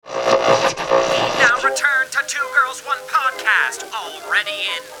already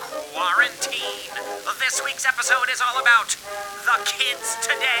in quarantine. This week's episode is all about the kids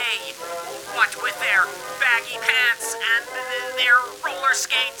today. What with their baggy pants and their roller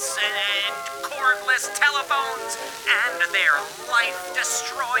skates and cordless telephones and their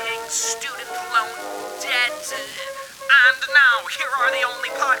life-destroying student loan debt. And now, here are the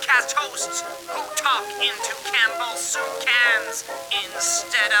only podcast hosts who talk into Campbell soup cans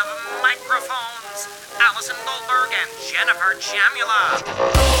instead of microphones. Allison Goldberg and Jennifer Jamula.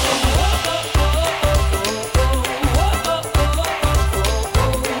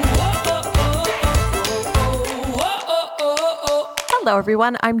 Hello,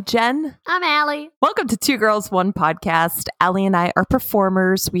 everyone. I'm Jen. I'm Allie. Welcome to Two Girls, One Podcast. Allie and I are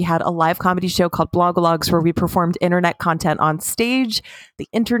performers. We had a live comedy show called Blogalogs where we performed internet content on stage. The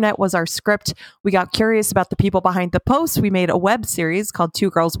internet was our script. We got curious about the people behind the posts. We made a web series called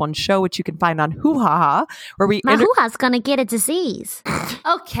Two Girls, One Show, which you can find on Hoo Ha Ha, where we... My hoo-ha's gonna get a disease.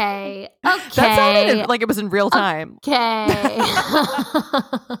 Okay. That sounded like it was in real time. Okay.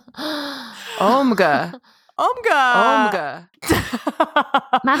 Omga.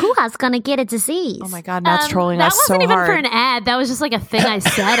 My hoo-ha's gonna get a disease. Oh my God, Matt's trolling us so hard. That wasn't even for an ad. That was just like a thing I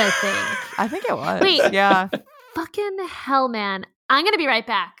said, I think. I think it was. Wait. Yeah. Fucking hell, man. I'm gonna be right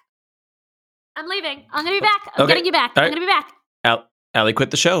back. I'm leaving. I'm gonna be back. I'm Okay. getting you back. All I'm right. gonna be back. Allie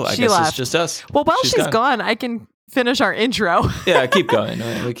quit the show. I She guess left. it's just us. Well, while she's gone, I can finish our intro. Yeah, keep going.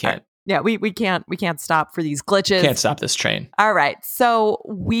 We can't. Yeah, we can't stop for these glitches. Can't stop this train. All right. So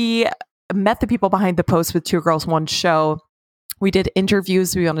we met the people behind the post with Two Girls, One Show. We did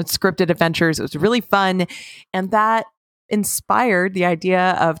interviews. We went on scripted adventures. It was really fun. And that inspired the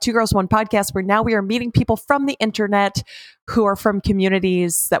idea of Two Girls, One Podcast, where now we are meeting people from the internet who are from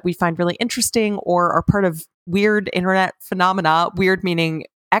communities that we find really interesting or are part of weird internet phenomena. Weird meaning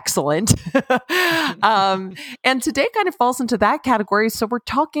excellent. And today kind of falls into that category. So we're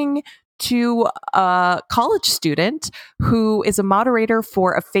talking to a college student who is a moderator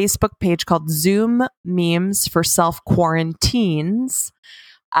for a Facebook page called Zoom Memes for Self-Quarantines.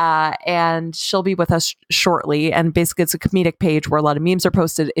 And she'll be with us shortly. And basically, it's a comedic page where a lot of memes are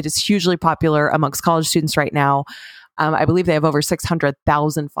posted. It is hugely popular amongst college students right now. I believe they have over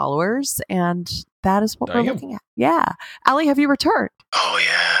 600,000 followers. And that is what we're looking at. Yeah. Allie, have you returned? Oh,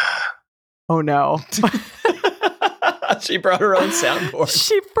 yeah. Oh, no. She brought her own soundboard.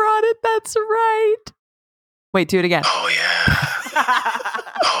 She brought it. That's right. Wait, do it again. Oh, yeah.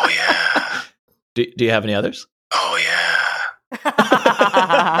 Oh, yeah. Do you have any others? Oh, yeah.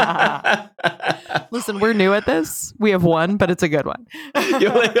 Listen, we're new at this. We have one, but it's a good one. You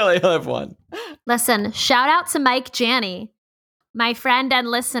only have one. Listen, shout out to Mike Janney, my friend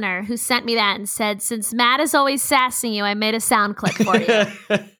and listener, who sent me that and said, since Matt is always sassing you, I made a sound clip for you.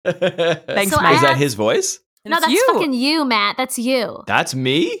 Thanks, So Mike. Is that his voice? No, that's fucking you, Matt. That's you. That's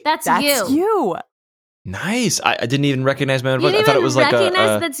me? That's That's you. Nice. I didn't even recognize my own You voice. I didn't thought it even was like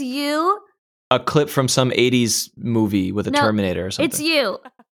recognize that's you? a clip from some 80s movie with a No, Terminator or something. It's you.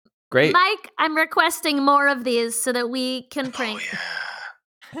 Great. Mike, I'm requesting more of these so that we can prank.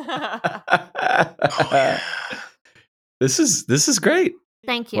 Oh, yeah. This is great.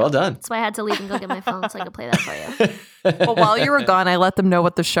 Thank you. Well done. That's why I had to leave and go get my phone so I could play that for you. Well, while you were gone, I let them know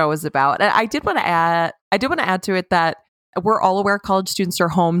what the show is about. And I did want to add to it that we're all aware college students are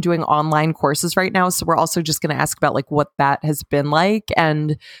home doing online courses right now. So we're also just going to ask about like what that has been like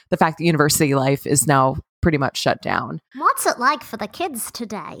and the fact that university life is now pretty much shut down. What's it like for the kids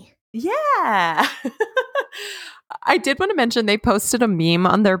today? Yeah. I did want to mention they posted a meme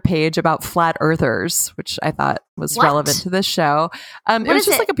on their page about flat earthers, which I thought was What? relevant to this show. It was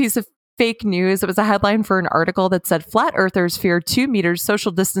just like a piece of fake news. It was a headline for an article that said flat earthers fear 2 meters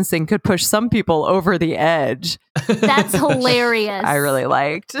social distancing could push some people over the edge. That's hilarious. I really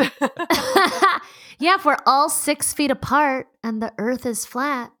liked. Yeah, if we're all 6 feet apart and the earth is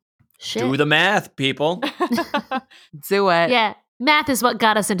flat. Shit. Do the math, people. Do it. Yeah. Math is what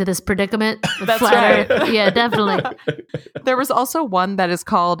got us into this predicament. with That's flat right. Earth. Yeah, definitely. There was also one that is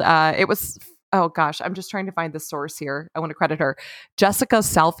called, oh gosh, I'm just trying to find the source here. I want to credit her. Jessica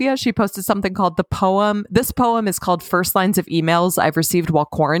Salfia. She posted something called the poem. This poem is called First Lines of Emails I've Received While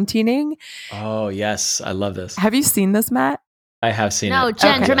Quarantining. Oh, yes. I love this. Have you seen this, Matt? I have seen No, it.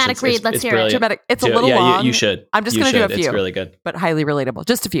 Jen, Okay. dramatic It's read. Let's hear brilliant. it. Dramatic. It's a Yeah, little long. You should. I'm just You going to do a should. few. It's really good. But highly relatable.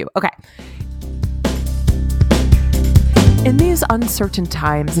 Just a few. Okay. In these uncertain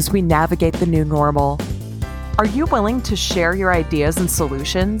times, as we navigate the new normal, are you willing to share your ideas and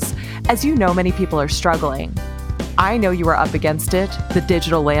solutions? As you know, many people are struggling. I know you are up against it, the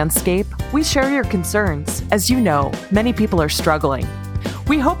digital landscape. We share your concerns. As you know, many people are struggling.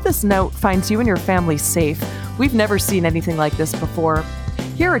 We hope this note finds you and your family safe We've never seen anything like this before.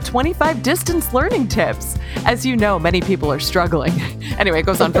 Here are 25 distance learning tips. As you know, many people are struggling. Anyway, it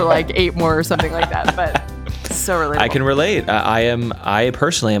goes on for like 8 more or something like that, but so relatable. I can relate. I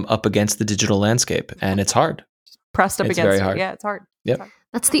personally am up against the digital landscape, and it's hard. Pressed up It's against very it. hard. Yeah, it's hard. Yep. It's hard.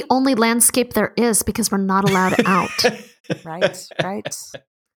 That's the only landscape there is because we're not allowed out. Right.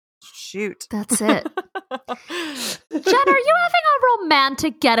 Shoot. That's it. Jen, are you having a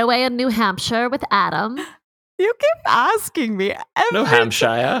romantic getaway in New Hampshire with Adam? You keep asking me. New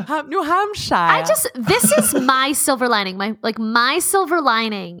Hampshire. New Hampshire. This is my silver lining. My silver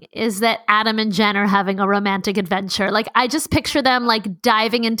lining is that Adam and Jen are having a romantic adventure. Like, I just picture them like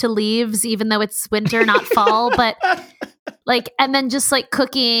diving into leaves, even though it's winter, not fall, but like, and then just like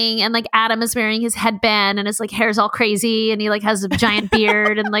cooking, and like Adam is wearing his headband and his like hair's all crazy and he like has a giant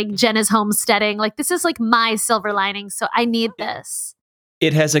beard, and like Jen is homesteading. Like, this is like my silver lining. So I need this.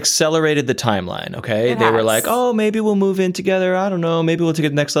 It has accelerated the timeline, okay? They were like, oh, maybe we'll move in together. I don't know. Maybe we'll take it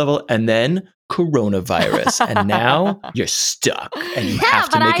to the next level. And then coronavirus. And now you're stuck and you have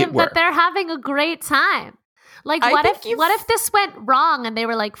to make it work. But they're having a great time. Like, what if this went wrong and they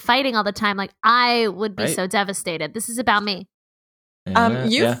were like fighting all the time? Like, I would be so devastated. This is about me.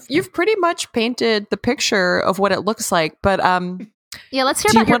 You've pretty much painted the picture of what it looks like, but yeah, let's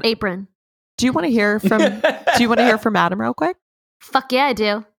hear about your apron. Do you want to hear from Adam real quick? Fuck yeah, I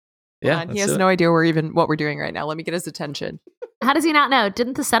do. Yeah, he has no idea what we're doing right now. Let me get his attention. How does he not know?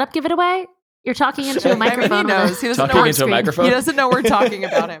 Didn't the setup give it away? You're talking into a microphone. He knows. He doesn't talking know into a microphone. He doesn't know we're talking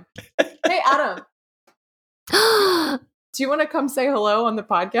about him. Hey, Adam. Do you want to come say hello on the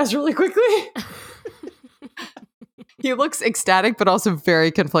podcast really quickly? He looks ecstatic, but also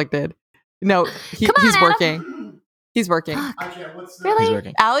very conflicted. No, he's working. He's working. Really? He's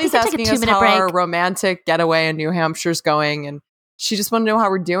working. Allie's asking us how break. our romantic getaway in New Hampshire's going, and she just wanted to know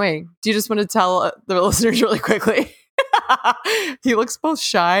how we're doing. Do you just want to tell the listeners really quickly? He looks both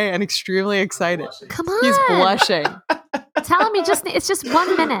shy and extremely excited. Come on. He's blushing. Tell him it's just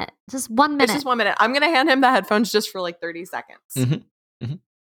 1 minute. Just 1 minute. It's just 1 minute. I'm going to hand him the headphones just for like 30 seconds. Mm-hmm.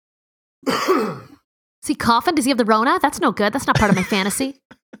 Mm-hmm. Is he coughing? Does he have the Rona? That's no good. That's not part of my fantasy.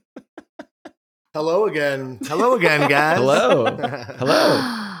 Hello again, guys. Hello.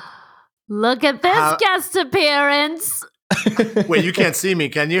 Look at this guest appearance. Wait, you can't see me,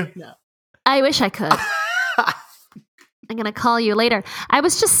 can you? No. I wish I could. I'm going to call you later. I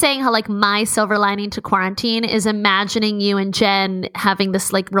was just saying how like my silver lining to quarantine is imagining you and Jen having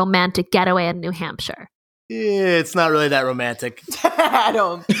this like romantic getaway in New Hampshire. Yeah, it's not really that romantic.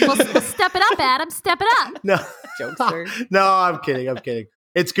 Adam. Well, step it up, Adam. Step it up. No. Jokester. No, I'm kidding.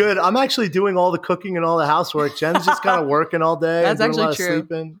 It's good. I'm actually doing all the cooking and all the housework. Jen's just kind of working all day. That's and doing actually a lot of true.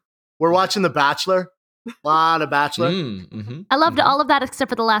 sleeping. We're watching The Bachelor. A lot of Bachelor. Mm-hmm. I loved all of that except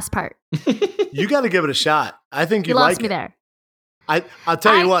for the last part. You got to give it a shot. I think You you'd lost like me it. there. I'll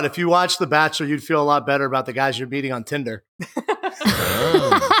tell you what, if you watch The Bachelor, you'd feel a lot better about the guys you're meeting on Tinder.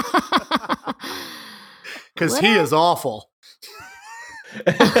 Because he is awful. I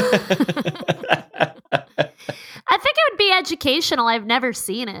think it would be educational. I've never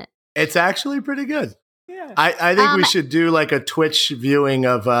seen it. It's actually pretty good. Yeah. I think we should do like a Twitch viewing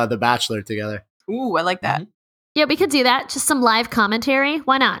of The Bachelor together. Ooh, I like that. Yeah, we could do that. Just some live commentary.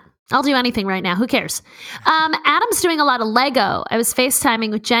 Why not? I'll do anything right now. Who cares? Adam's doing a lot of Lego. I was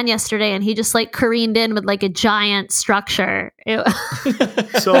FaceTiming with Jen yesterday, and he just like careened in with like a giant structure.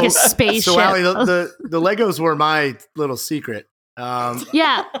 So, like a spaceship. So, Allie, the Legos were my little secret.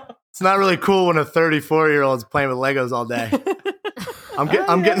 Yeah. It's not really cool when a 34-year-old is playing with Legos all day. I'm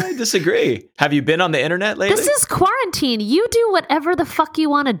getting. I disagree. Have you been on the internet lately? This is quarantine. You do whatever the fuck you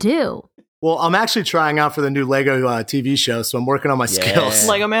want to do. Well, I'm actually trying out for the new Lego TV show, so I'm working on my skills.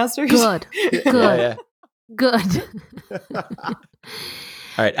 Lego Masters. Good. Yeah. Good. All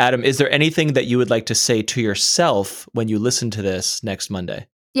right, Adam, is there anything that you would like to say to yourself when you listen to this next Monday?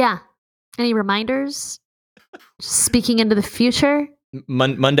 Yeah. Any reminders? Speaking into the future?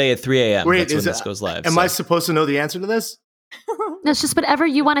 Monday at 3 a.m. Wait, That's when this goes live. Am I supposed to know the answer to this? No, it's just whatever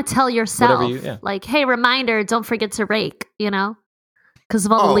you want to tell yourself. Whatever Like, hey, reminder, don't forget to rake, because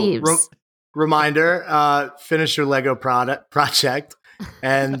of all the leaves. Reminder, finish your Lego project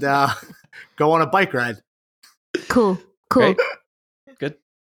and go on a bike ride. Cool. Great. Good.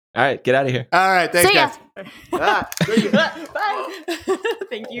 All right, get out of here. All right, thanks, See ya. guys. Bye.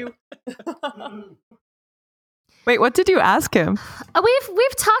 Thank you. Wait, what did you ask him?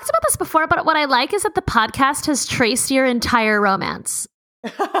 We've talked about this before, but what I like is that the podcast has traced your entire romance.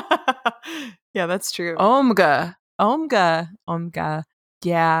 Yeah, that's true. Omga.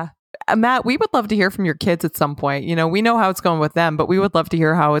 Yeah. Matt, we would love to hear from your kids at some point. We know how it's going with them, but we would love to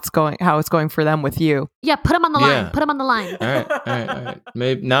hear how it's going for them with you. Yeah, put them on the line. Put them on the line. All right.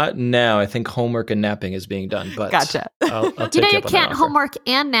 Maybe not now. I think homework and napping is being done, but gotcha. I'll take you can't homework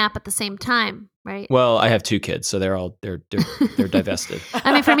and nap at the same time, right? Well, I have 2 kids, so they're divested.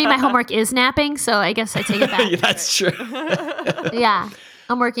 I mean, for me, my homework is napping, so I guess I take it back. Yeah, that's true. Yeah,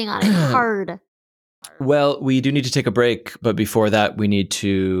 I'm working on it hard. Well, we do need to take a break, but before that, we need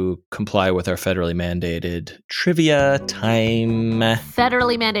to comply with our federally mandated trivia time.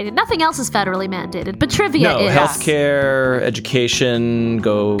 Federally mandated. Nothing else is federally mandated, but trivia is. No, healthcare, education,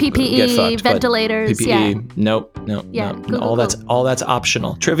 go PPE, get fucked. ventilators, PPE, nope. Yeah, all that's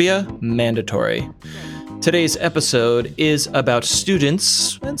optional. Trivia, mandatory. Today's episode is about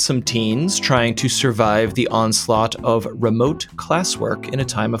students and some teens trying to survive the onslaught of remote classwork in a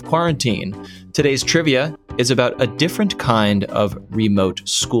time of quarantine. Today's trivia is about a different kind of remote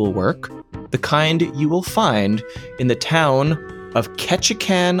schoolwork, the kind you will find in the town of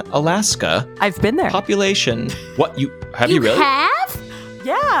Ketchikan, Alaska. I've been there. Population. What? You really? You have?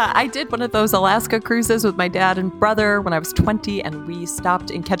 Yeah, I did one of those Alaska cruises with my dad and brother when I was 20, and we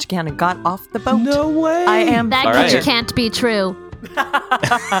stopped in Ketchikan and got off the boat. No way. I am that right. Can't be true.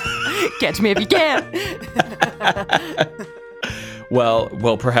 Catch me if you can. Well,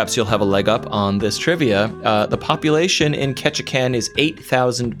 perhaps you'll have a leg up on this trivia. The population in Ketchikan is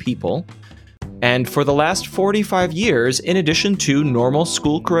 8,000 people. And for the last 45 years, in addition to normal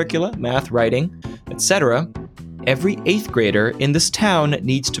school curricula, math, writing, etc., every 8th grader in this town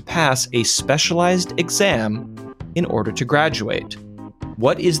needs to pass a specialized exam in order to graduate.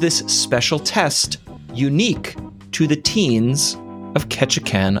 What is this special test unique to the teens of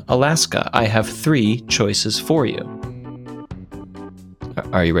Ketchikan, Alaska? I have 3 choices for you.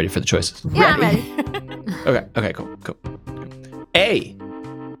 Are you ready for the choices? Yeah, I'm ready. Okay, cool. A,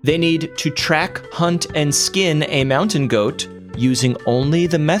 they need to track, hunt, and skin a mountain goat using only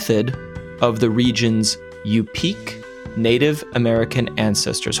the method of the region's Yupik Native American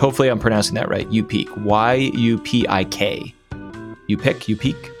ancestors. Hopefully I'm pronouncing that right. Yupik. Y-U-P-I-K.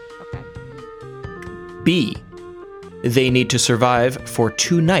 Yupik. Okay. B, they need to survive for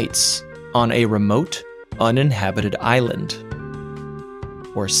 2 nights on a remote, uninhabited island.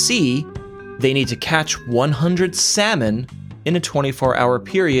 Or C, they need to catch 100 salmon in a 24-hour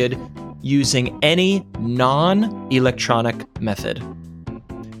period using any non-electronic method.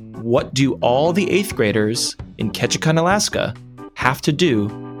 What do all the 8th graders in Ketchikan, Alaska have to do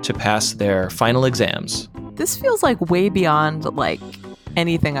to pass their final exams? This feels like way beyond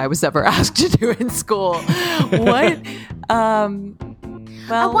anything I was ever asked to do in school. What? Well,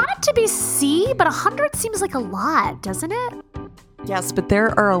 I want it to be C, but 100 seems like a lot, doesn't it? Yes, but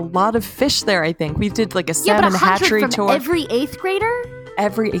there are a lot of fish there, I think. We did a salmon hatchery tour. Every 8th grader?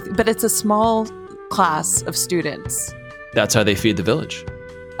 But it's a small class of students. That's how they feed the village.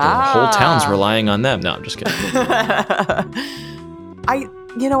 The whole town's relying on them. No, I'm just kidding. I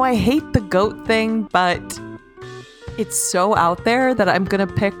hate the goat thing, but it's so out there that I'm going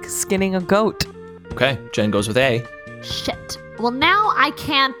to pick skinning a goat. Okay, Jen goes with A. Shit. Well, now I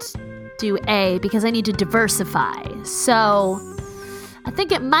can't do A because I need to diversify. So I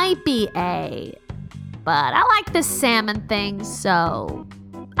think it might be A. But I like the salmon thing, so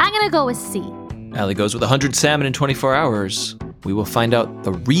I'm going to go with C. Allie goes with 100 salmon in 24 hours. We will find out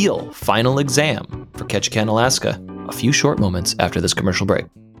the real final exam for Ketchikan, Alaska, a few short moments after this commercial break.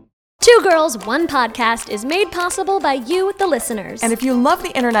 2 Girls, 1 Podcast is made possible by you, the listeners. And if you love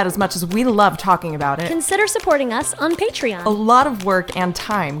the internet as much as we love talking about it, consider supporting us on Patreon. A lot of work and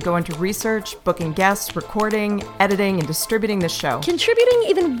time go into research, booking guests, recording, editing, and distributing the show. Contributing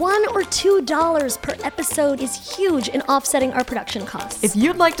even $1 or $2 per episode is huge in offsetting our production costs. If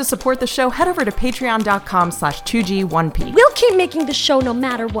you'd like to support the show, head over to patreon.com/2G1P. We'll keep making the show no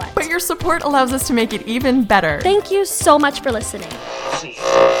matter what. But your support allows us to make it even better. Thank you so much for listening.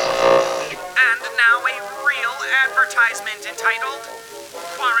 And now a real advertisement entitled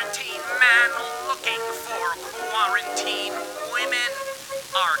Quarantine Man Looking for Quarantine Women.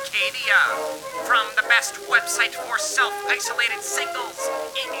 Arcadia. From the best website for self-isolated singles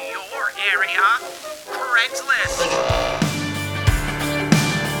in your area, Craigslist.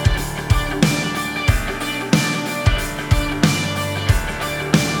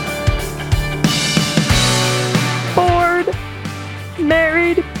 Bored,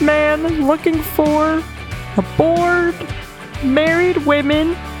 married man looking for a bored, married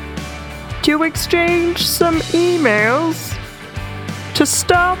women to exchange some emails to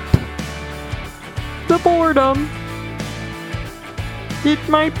stop the boredom. It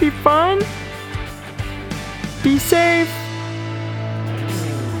might be fun. Be safe.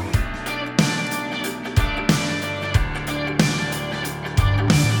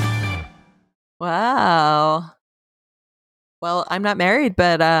 Oh. Well, I'm not married,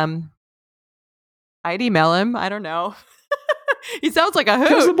 but I'd email him. I don't know. He sounds like a hoot.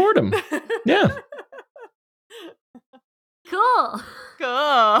 Kills the boredom. Yeah. Cool.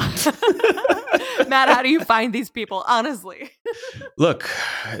 Cool. Matt, how do you find these people, honestly? Look,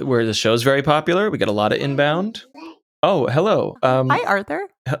 where the show's very popular, we get a lot of inbound. Oh, hello. Hi, Arthur.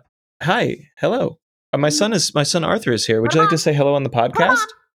 Hi. Hello. My son Arthur is here. Would you like to say hello on the podcast?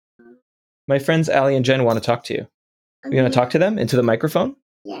 My friends Allie and Jen want to talk to you. You want to talk to them into the microphone?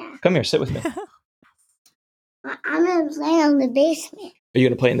 Yeah. Come here, sit with me. I'm going to play on the basement. Are you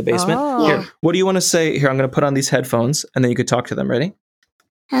going to play in the basement? Oh. Here. What do you want to say? Here, I'm going to put on these headphones, and then you could talk to them. Ready?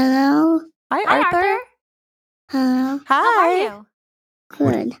 Hello? Hi, Arthur. Hello? Hi. How are you?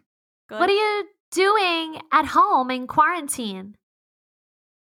 Good. What are you doing at home in quarantine?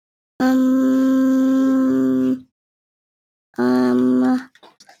 I'm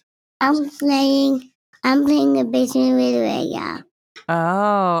playing the basement with Raya.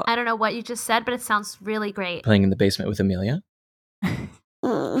 Oh. I don't know what you just said, but it sounds really great. Playing in the basement with Amelia.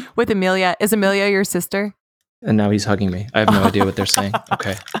 With Amelia. Is Amelia your sister? And now he's hugging me. I have no idea what they're saying.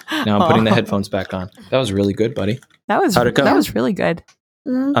 Okay. Now I'm putting the headphones back on. That was really good, buddy. How'd it go? That was really good.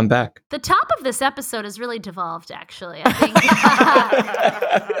 I'm back. The top of this episode has really devolved, actually. I think,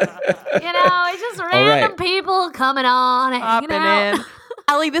 it's just random people coming on and hanging out. In.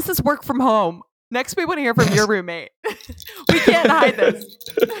 Allie, this is work from home. Next, we want to hear from your roommate. We can't hide this.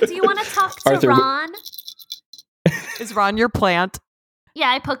 Do you want to talk to Arthur, Ron? Is Ron your plant? Yeah,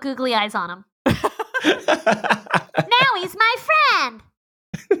 I put googly eyes on him. Now he's my friend.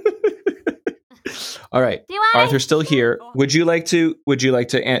 All right. Arthur's still here. Would you like to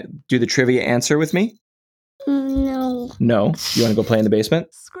do the trivia answer with me? No. No. You want to go play in the basement?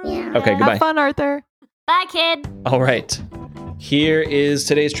 Yeah. Okay, goodbye. Have fun, Arthur. Bye, kid. All right. Here is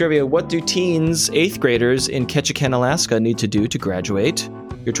today's trivia. What do teens, 8th graders in Ketchikan, Alaska need to do to graduate?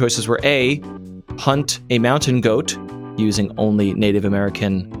 Your choices were A, hunt a mountain goat using only Native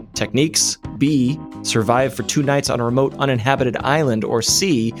American techniques, B, survive for 2 nights on a remote uninhabited island, or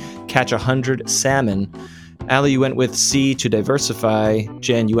C, catch 100 salmon. Allie, you went with C to diversify.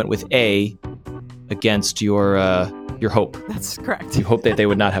 Jen, you went with A against your hope. That's correct. You hope that they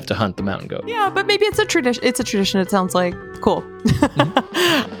would not have to hunt the mountain goat. Yeah, but maybe it's a tradition. It's a tradition. It sounds like cool.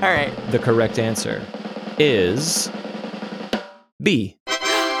 Mm-hmm. All right. The correct answer is B.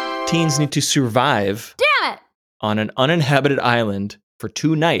 Teens need to survive Damn it! on an uninhabited island for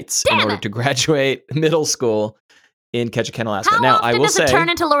 2 nights in order to graduate middle school in Ketchikan, Alaska. How Now, often I will does say, it turn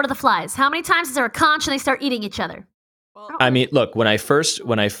into Lord of the Flies? How many times is there a conch and they start eating each other? I mean, look, when I first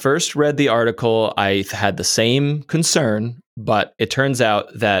read the article, I had the same concern, but it turns out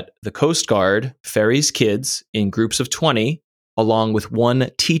that the Coast Guard ferries kids in groups of 20, along with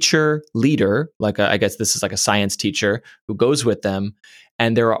one teacher leader, I guess this is like a science teacher who goes with them.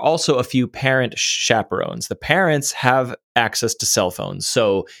 And there are also a few parent chaperones. The parents have access to cell phones.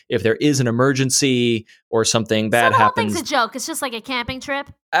 So if there is an emergency or something bad happens. The whole thing's a joke. It's just like a camping trip.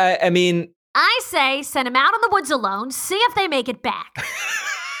 I mean, I say send them out in the woods alone, see if they make it back.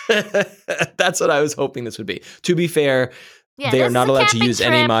 That's what I was hoping this would be. To be fair, they are not allowed to use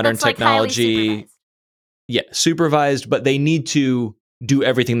any modern technology. Supervised, but they need to do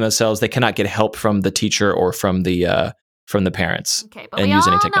everything themselves. They cannot get help from the teacher or from the parents. Okay, but and we use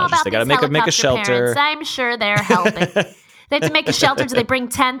all any know technology. about They got to these make a shelter. Parents. I'm sure they're helping. They have to make a shelter. Do they bring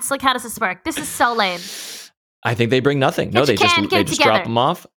tents? Like, how does this work? This is so lame. I think they bring nothing. No, they just drop them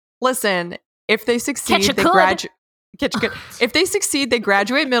off. Listen, if they succeed, they graduate. If they succeed, they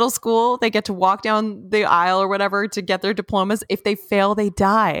graduate middle school. They get to walk down the aisle or whatever to get their diplomas. If they fail, they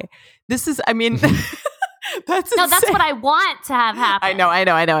die. This is, I mean, that's what I want to have happen. I know. I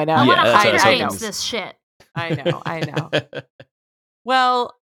want to fight against this shit. I know.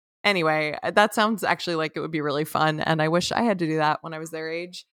 Well, anyway, that sounds actually like it would be really fun, and I wish I had to do that when I was their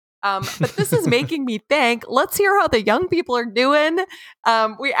age. But this is making me think. Let's hear how the young people are doing.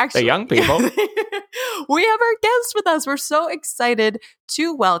 The young people. We have our guest with us. We're so excited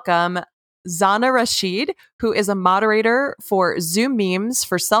to welcome Zana Rashid, who is a moderator for Zoom Memes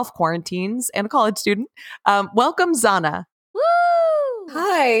for self-quarantines and a college student. Welcome, Zana. Woo!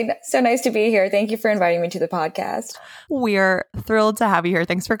 Hi, so nice to be here. Thank you for inviting me to the podcast. We're thrilled to have you here.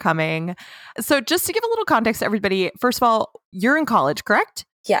 Thanks for coming. So just to give a little context to everybody, first of all, you're in college, correct?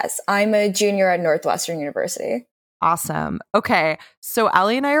 Yes, I'm a junior at Northwestern University. Awesome. Okay, so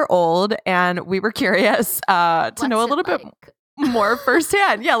Allie and I are old, and we were curious to know a little bit more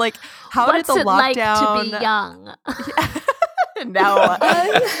firsthand. Yeah, like how did the lockdown? Like to be young? No.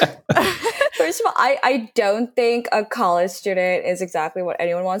 First of all, I don't think a college student is exactly what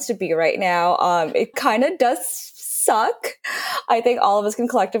anyone wants to be right now. It kind of does suck. I think all of us can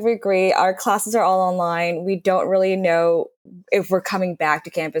collectively agree. Our classes are all online. We don't really know if we're coming back to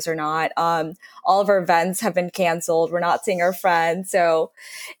campus or not. All of our events have been canceled. We're not seeing our friends. So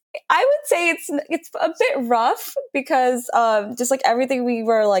I would say it's a bit rough because just like everything we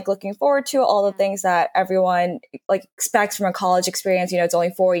were like looking forward to, all the things that everyone like expects from a college experience. It's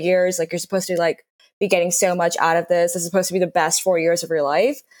only 4 years. Like you're supposed to like be getting so much out of this. This is supposed to be the best 4 years of your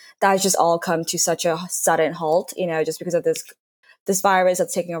life. That has just all come to such a sudden halt, just because of this virus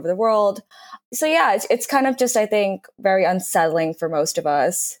that's taking over the world. So yeah, it's kind of just, I think, very unsettling for most of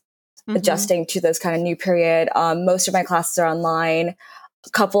us adjusting to this kind of new period. Most of my classes are online. A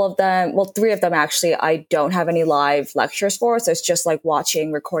couple of them, well, 3 of them actually, I don't have any live lectures for. So it's just like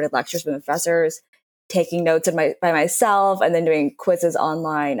watching recorded lectures from professors, taking notes by myself, and then doing quizzes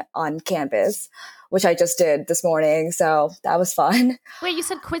online on campus, which I just did this morning. So that was fun. Wait, you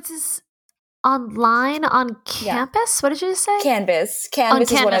said quizzes online on campus? Yeah. What did you say? Canvas.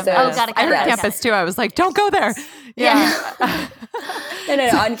 Canvas is one of those. Oh, got it. I heard campus too. I was like, don't go there. Yeah. No,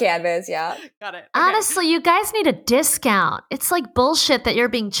 on Canvas, yeah. Got it. Okay. Honestly, you guys need a discount. It's like bullshit that you're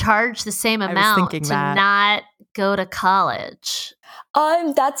being charged the same amount to not go to college.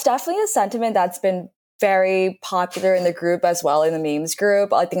 That's definitely a sentiment that's been very popular in the group as well, in the memes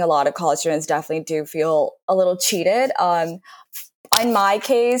group. I think a lot of college students definitely do feel a little cheated. In my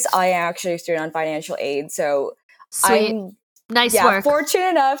case, I am actually a student on financial aid, so Sweet. Nice work. Fortunate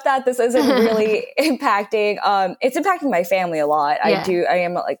enough that this isn't really impacting. It's impacting my family a lot. Yeah.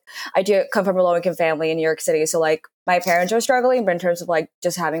 I do come from a low income family in New York City, so like my parents are struggling, but in terms of like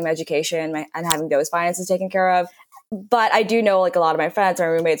just having my education and having those finances taken care of. But I do know like a lot of my friends, my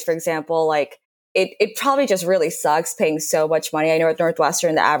roommates, for example, like it probably just really sucks paying so much money. I know at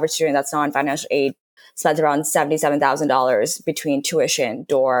Northwestern, the average student that's not on financial aid spends around $77,000 between tuition,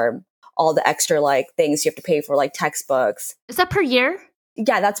 dorm, all the extra like things you have to pay for, like textbooks. Is that per year?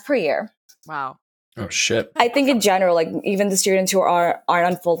 Yeah, that's per year. Wow. Oh shit. I think in general, like even the students who aren't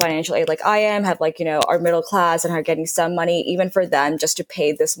on full financial aid, like I am, have like, are middle class and are getting some money, even for them just to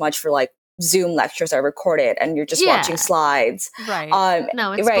pay this much for like Zoom lectures are recorded and you're just watching slides. Right.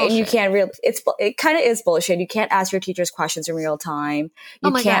 No, it's right. bullshit. And you can't really, it kind of is bullshit. You can't ask your teachers questions in real time.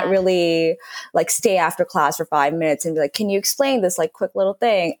 You can't really like stay after class for 5 minutes and be like, can you explain this like quick little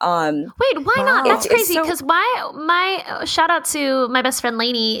thing? Wait, why not? That's crazy. Because my shout out to my best friend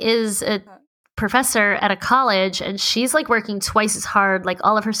Lainey is a professor at a college, and she's like working twice as hard. Like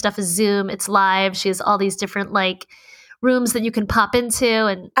all of her stuff is Zoom. It's live. She has all these different like rooms that you can pop into.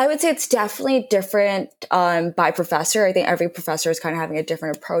 And I would say it's definitely different by professor. I think every professor is kind of having a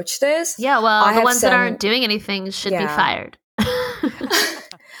different approach to this. Yeah, well, the ones that aren't doing anything should be fired.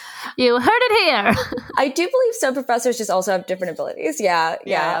 You heard it here. I do believe some professors just also have different abilities. Yeah,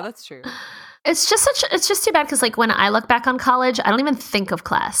 that's true. It's just too bad because like when I look back on college, I don't even think of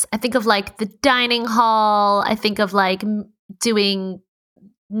class. I think of like the dining hall. I think of like doing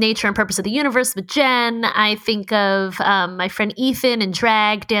Nature and Purpose of the Universe with Jen. I think of my friend Ethan in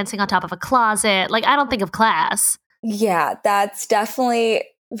drag dancing on top of a closet. Like, I don't think of class. Yeah, that's definitely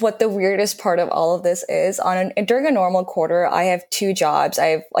what the weirdest part of all of this is. During a normal quarter, I have 2 jobs.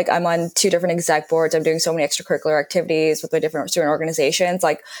 I'm on 2 different exec boards. I'm doing so many extracurricular activities with my different student organizations.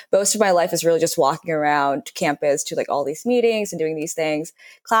 Like most of my life is really just walking around campus to like all these meetings and doing these things.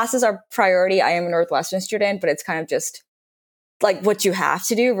 Classes are priority. I am a Northwestern student, but it's kind of just like what you have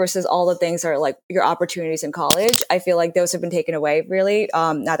to do versus all the things that are like your opportunities in college. I feel like those have been taken away really.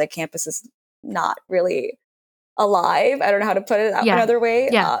 Now that campus is not really alive. I don't know how to put it another way.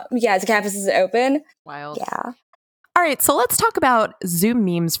 The campus isn't open. Wild. Yeah. All right, so let's talk about Zoom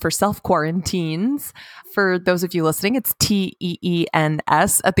memes for self-quarantines. For those of you listening, it's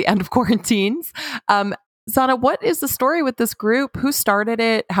TEENS at the end of quarantines. Zana, what is the story with this group? Who started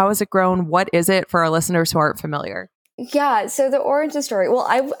it? How has it grown? What is it for our listeners who aren't familiar? Yeah, so the origin story. Well,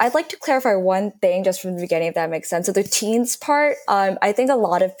 I'd like to clarify one thing just from the beginning, if that makes sense. So the teens part, I think a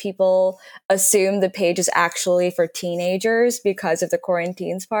lot of people assume the page is actually for teenagers because of the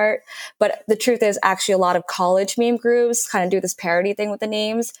quarantines part. But the truth is actually a lot of college meme groups kind of do this parody thing with the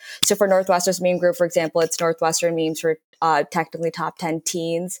names. So for Northwestern's meme group, for example, it's Northwestern memes for technically top 10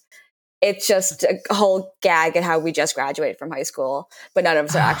 teens. It's just a whole gag at how we just graduated from high school, but none of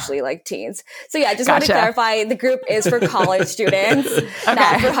us are actually like teens. So yeah, just want to clarify, the group is for college students,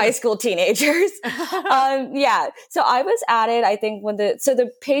 not for high school teenagers. So I was added, I think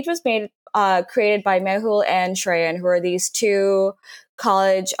the page was made created by Mehul and Shreyan, who are these two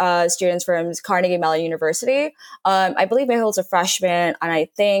college students from Carnegie Mellon University. I believe Mehul's a freshman, and I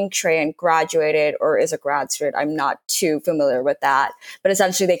think Shreyan graduated or is a grad student. I'm not too familiar with that. But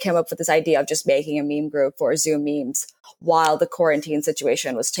essentially, they came up with this idea of just making a meme group for Zoom memes while the quarantine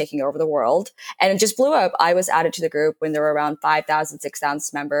situation was taking over the world. And it just blew up. I was added to the group when there were around 5,000,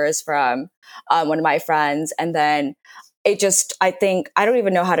 6,000 members from one of my friends. And then I don't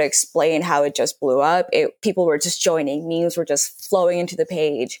even know how to explain how it just blew up. People were just joining. Memes were just flowing into the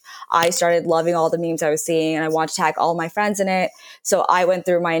page. I started loving all the memes I was seeing, and I wanted to tag all my friends in it. So I went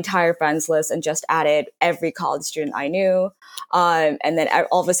through my entire friends list and just added every college student I knew. And then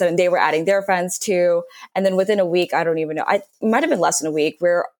all of a sudden they were adding their friends too. And then within a week, I don't even know, it might have been less than a week,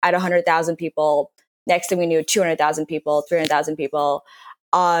 we're at 100,000 people. Next thing we knew, 200,000 people, 300,000 people.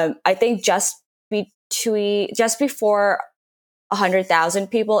 I think just before 100,000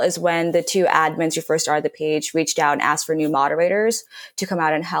 people is when the two admins who first started the page reached out and asked for new moderators to come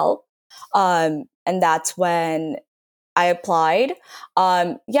out and help. And that's when I applied.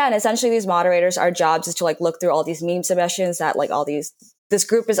 And essentially these moderators, our jobs is to like look through all these meme submissions that like this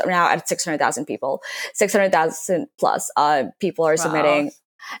group is now at 600,000 people, 600,000 plus people are submitting,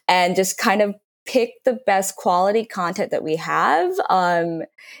 and just kind of pick the best quality content that we have.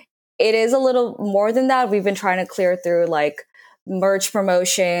 It is a little more than that. We've been trying to clear through like merch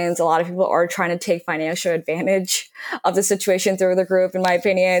promotions. A lot of people are trying to take financial advantage of the situation through the group, in my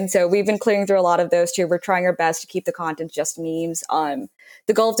opinion. So we've been clearing through a lot of those too. We're trying our best to keep the content just memes.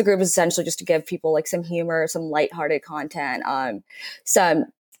 The goal of the group is essentially just to give people like some humor, some lighthearted content, some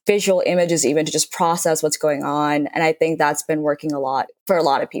visual images, even to just process what's going on. And I think that's been working a lot for a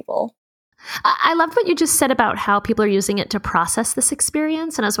lot of people. I loved what you just said about how people are using it to process this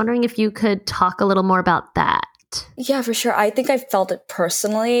experience. And I was wondering if you could talk a little more about that. Yeah, for sure. I think I felt it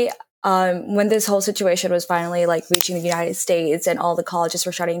personally when this whole situation was finally like reaching the United States and all the colleges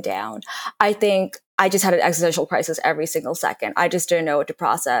were shutting down. I think I just had an existential crisis every single second. I just didn't know what to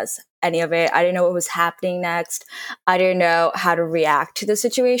process any of it. I didn't know what was happening next. I didn't know how to react to the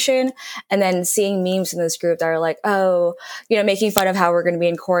situation. And then seeing memes in this group that are like, making fun of how we're going to be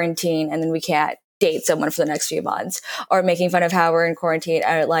in quarantine and then we can't date someone for the next few months, or making fun of how we're in quarantine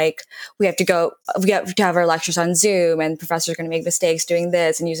and like we have to have our lectures on Zoom and professors are going to make mistakes doing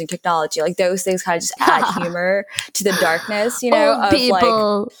this and using technology. Like those things kind of just add humor to the darkness, Old of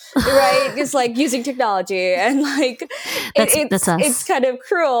people. like, right? Just like using technology and like it's kind of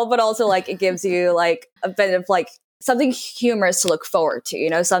cruel, but also like it gives you like a bit of like something humorous to look forward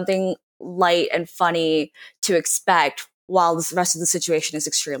to, something light and funny to expect while the rest of the situation is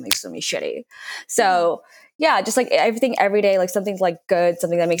extremely shitty. So yeah, just like everything every day, like something like good,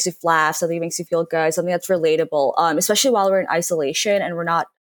 something that makes you laugh, something that makes you feel good, something that's relatable, especially while we're in isolation and we're not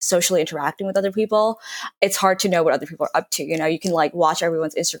socially interacting with other people. It's hard to know what other people are up to. You can like watch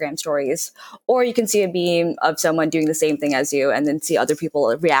everyone's Instagram stories, or you can see a meme of someone doing the same thing as you and then see other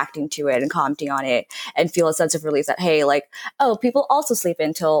people reacting to it and commenting on it and feel a sense of relief that, hey, like, oh, people also sleep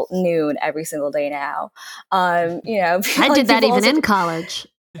until noon every single day now. I did that even in college.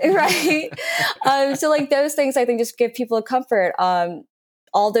 Right. So like those things I think just give people a comfort.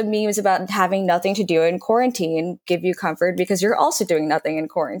 All the memes about having nothing to do in quarantine give you comfort because you're also doing nothing in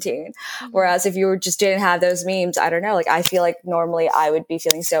quarantine. Whereas if you just didn't have those memes, I don't know, like I feel like normally I would be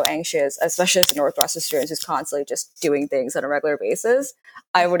feeling so anxious, especially as a Northwestern student who's constantly just doing things on a regular basis.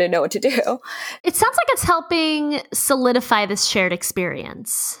 I wouldn't know what to do. It sounds like it's helping solidify this shared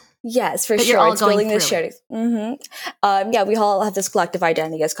experience. Yes, for sure. It's building this shared. We all have this collective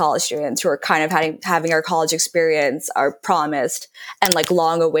identity as college students who are kind of having our college experience, our promised and like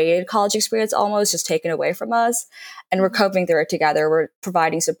long awaited college experience almost just taken away from us. And we're coping through it together. We're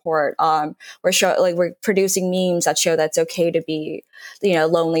providing support. We're producing memes that show that it's okay to be,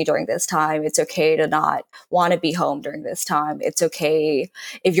 lonely during this time. It's okay to not want to be home during this time. It's okay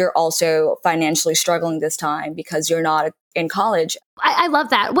if you're also financially struggling this time because you're not in college. I love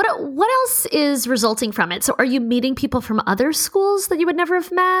that. What else is resulting from it? So are you meeting people from other schools that you would never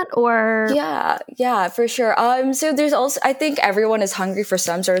have met, or? Yeah, for sure. So there's also, I think everyone is hungry for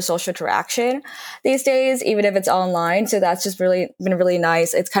some sort of social interaction these days, even if it's online. So that's just been really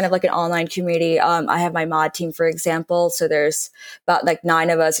nice. It's kind of like an online community. I have my mod team, for example. So there's about like 9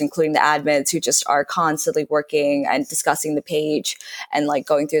 of us, including the admins, who just are constantly working and discussing the page and like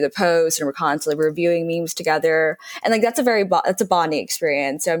going through the posts, and we're constantly reviewing memes together. And like that's a bonding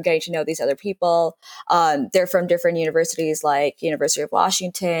experience. So I'm getting to know these other people. They're from different universities like University of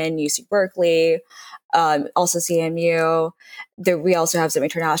Washington, UC Berkeley, also CMU. We also have some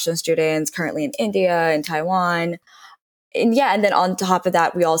international students currently in India and Taiwan. and then on top of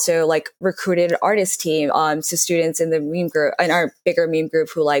that, we also like recruited an artist team. So students in the meme group, in our bigger meme group,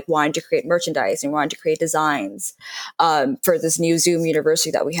 who like wanted to create merchandise and wanted to create designs for this new Zoom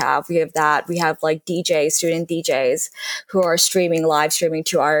university that we have. We have that. We have like student DJs who are live streaming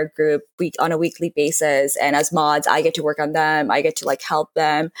to our group on a weekly basis. And as mods, I get to work on them. I get to like help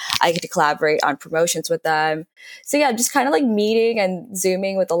them. I get to collaborate on promotions with them. So yeah, just kind of like meeting and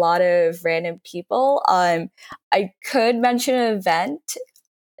Zooming with a lot of random people. I could mention an event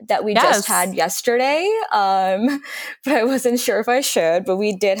that we just had yesterday, but I wasn't sure if I should. But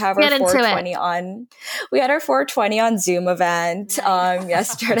we did have our 420 on. We had our 420 on Zoom event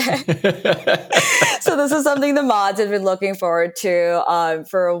yesterday. So this is something the mods have been looking forward to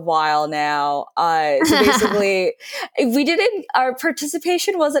for a while now. So basically, our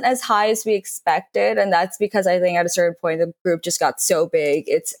participation wasn't as high as we expected, and that's because I think at a certain point the group just got so big.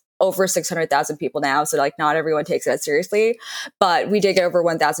 It's over 600,000 people now. So like not everyone takes it seriously, but we did get over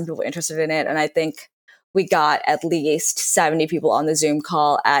 1,000 people interested in it. And I think we got at least 70 people on the Zoom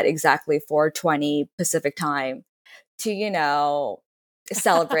call at exactly 4:20 Pacific time to,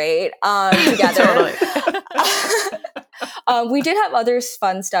 celebrate together. We did have other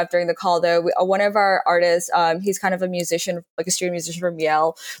fun stuff during the call, though. One of our artists, he's kind of a musician, like a student musician from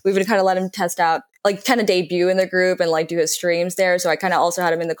Yale. We would kind of let him test out, like kind of debut in the group and like do his streams there. So I kind of also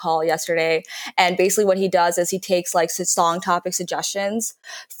had him in the call yesterday. And basically what he does is he takes like song topic suggestions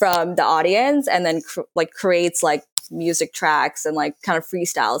from the audience and then creates like music tracks and like kind of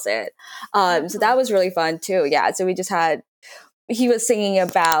freestyles it. So that was really fun too. Yeah. So he was singing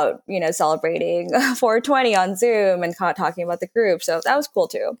about, celebrating 420 on Zoom and talking about the group. So that was cool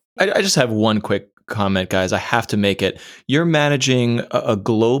too. I just have one quick comment, guys. I have to make it. You're managing a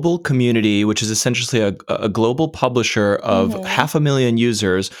global community, which is essentially a global publisher of 500,000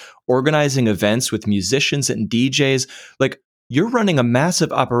 users, organizing events with musicians and DJs. Like, you're running a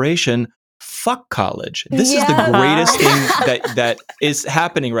massive operation. Fuck college. This is the greatest thing that is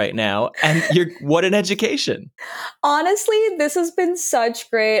happening right now. And what an education. Honestly, this has been such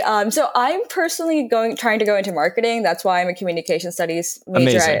great. So I'm personally trying to go into marketing. That's why I'm a communication studies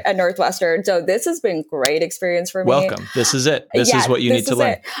major at Northwestern. So this has been great experience for me. Welcome. This is it. This is what you need to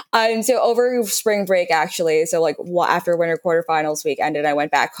learn. So over spring break, actually, so like after winter quarterfinals week ended, I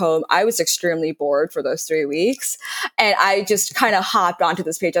went back home. I was extremely bored for those 3 weeks. And I just kind of hopped onto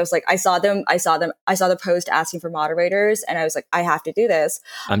this page. I was like, I saw the post asking for moderators, and I was like, I have to do this.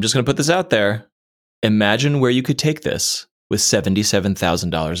 I'm just going to put this out there. Imagine where you could take this with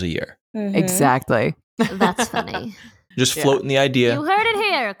 $77,000 a year. Mm-hmm. Exactly. That's funny. Just floating the idea. You heard it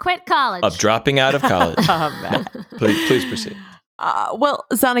here. Quit college. Of dropping out of college. Please proceed. Well,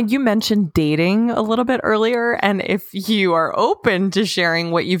 Zana, you mentioned dating a little bit earlier, and if you are open to sharing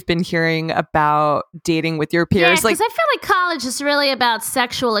what you've been hearing about dating with your peers, because I feel like college is really about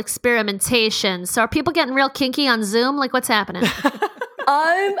sexual experimentation. So are people getting real kinky on Zoom? Like, what's happening?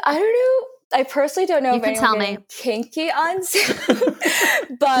 I don't know. I personally don't know if anyone's getting kinky on Zoom,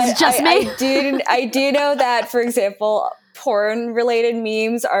 but it's just me. I do know that, for example, porn-related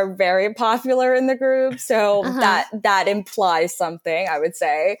memes are very popular in the group, so that implies something, I would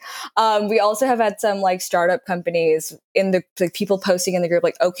say. We also have had some like startup companies in the people posting in the group,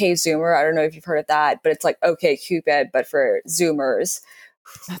 like OkZoomer. I don't know if you've heard of that, but it's like OkCupid, but for Zoomers.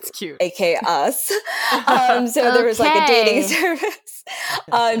 That's cute. AKA us. So there was like a dating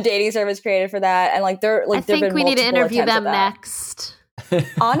service created for that, and like I think we need to interview them next.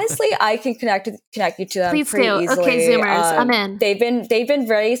 Honestly, I can connect you to them Please pretty do. easily. Okay, Zoomers, I'm in. They've been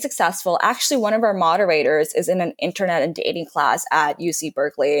very successful. Actually, one of our moderators is in an internet and dating class at UC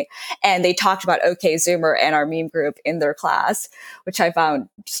Berkeley, and they talked about OkZoomer and our meme group in their class, which I found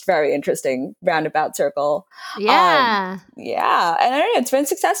just very interesting. Roundabout circle. Yeah, yeah, and I don't know, it's been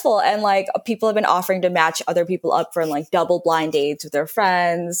successful, and like people have been offering to match other people up for like double blind dates with their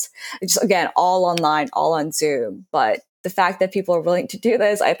friends. It's just, again, all online, all on Zoom, but the fact that people are willing to do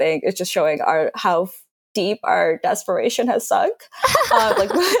this, I think, is just showing how deep our desperation has sunk. I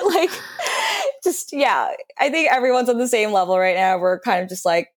think everyone's on the same level right now. We're kind of just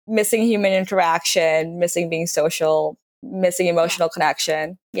like missing human interaction, missing being social, missing emotional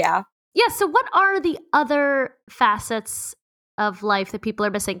connection. Yeah. Yeah. So what are the other facets of life that people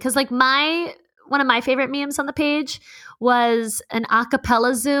are missing? Because like one of my favorite memes on the page was an a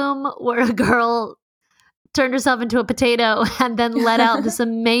cappella Zoom where a girl turned herself into a potato and then let out this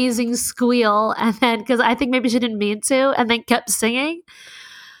amazing squeal, and then because I think maybe she didn't mean to, and then kept singing.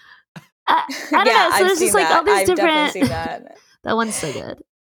 I don't know. So there's just like all these different. Definitely seen that. That one's so good.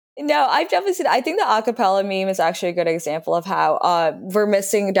 No, I've definitely seen. I think the acapella meme is actually a good example of how we're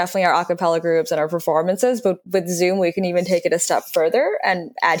missing definitely our acapella groups and our performances, but with Zoom we can even take it a step further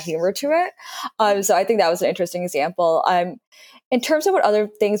and add humor to it. So I think that was an interesting example. In terms of what other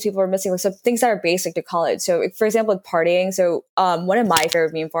things people are missing, like some things that are basic to college. So, for example, with partying. So, one of my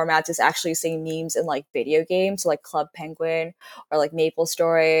favorite meme formats is actually seeing memes in like video games, so like Club Penguin or like Maple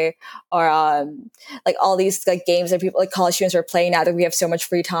Story or like all these like games that people like college students are playing now that we have so much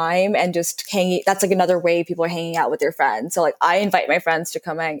free time and just hanging. That's like another way people are hanging out with their friends. So, like I invite my friends to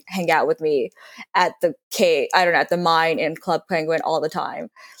come hang out with me at the at the Mine in Club Penguin all the time.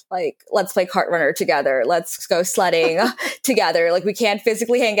 Like, let's play Kart Runner together. Let's go sledding together. Like, we can't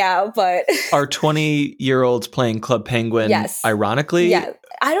physically hang out, but... Are 20-year-olds playing Club Penguin, yes. Ironically? Yeah.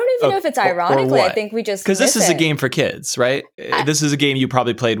 I don't even know if it's ironically. I think we just because this is a game for kids, right? This is a game you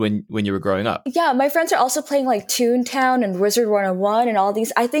probably played when you were growing up. Yeah, my friends are also playing like Toontown and Wizard 101 and all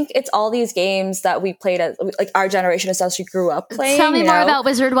these. I think it's all these games that we played as like our generation essentially grew up playing. Tell me more about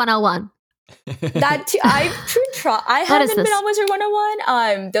Wizard 101. That too, I haven't been on Wizard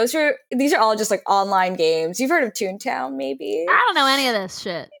 101. These are all just like online games. You've heard of Toontown, maybe? I don't know any of this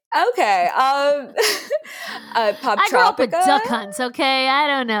shit. Okay. Pop I grew up with Duck Hunts, okay? I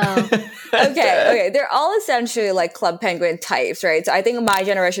don't know. Okay. They're all essentially like Club Penguin types, right? So I think my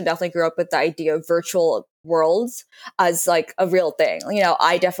generation definitely grew up with the idea of virtual worlds as like a real thing. You know,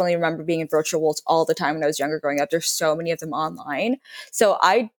 I definitely remember being in virtual worlds all the time when I was younger growing up. There's so many of them online. So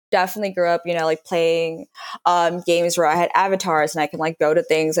I definitely grew up, you know, like playing games where I had avatars and I can like go to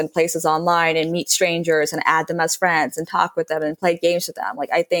things and places online and meet strangers and add them as friends and talk with them and play games with them. Like,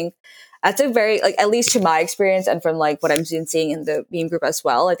 I think that's a very, like, at least to my experience and from like what I'm seeing in the meme group as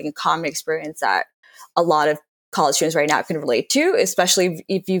well, I think a common experience that a lot of college students right now can relate to, especially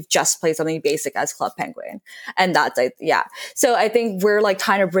if you've just played something basic as Club Penguin. And that's like, yeah. So I think we're like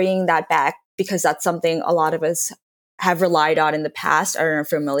kind of bringing that back because that's something a lot of us have relied on in the past or are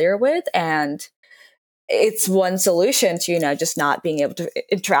familiar with. And it's one solution to, you know, just not being able to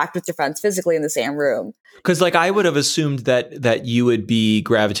interact with your friends physically in the same room. Because like I would have assumed that you would be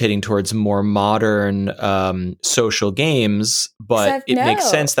gravitating towards more modern social games, but it makes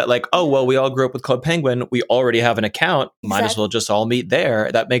sense that like, oh, well, we all grew up with Club Penguin. We already have an account. Might as well just all meet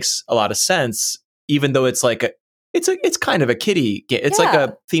there. That makes a lot of sense, even though it's like it's kind of a kiddie game. It's like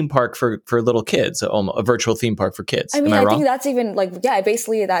a theme park for little kids, a virtual theme park for kids. I mean, Am I wrong? think that's even like,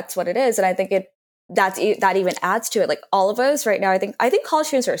 basically that's what it is. And I think that even adds to it. Like all of us right now, I think college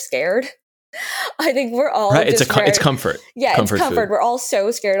students are scared. I think we're all right. It's comfort. Yeah, comfort it's comfort. Food. We're all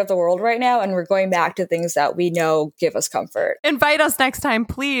so scared of the world right now, and we're going back to things that we know give us comfort. Invite us next time,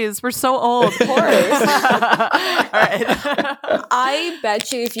 please. We're so old. Of course. All right. I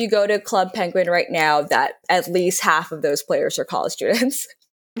bet you if you go to Club Penguin right now, that at least half of those players are college students.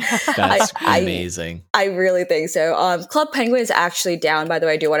 That's amazing. I really think so. Club Penguin is actually down, by the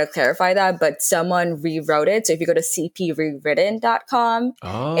way. I do want to clarify that, but someone rewrote it. So if you go to cprewritten.com,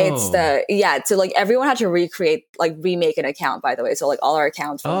 it's so like everyone had to remake an account, by the way. So like all our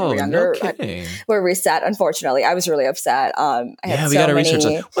accounts when we were younger were reset, unfortunately. I was really upset. We got to research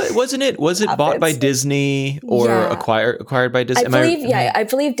that. Wasn't it bought by Disney or acquired by Disney? I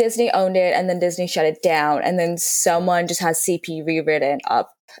believe Disney owned it and then Disney shut it down and then someone just has CP rewritten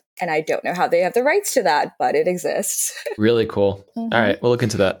up. And I don't know how they have the rights to that, but it exists. Really cool. Mm-hmm. All right, we'll look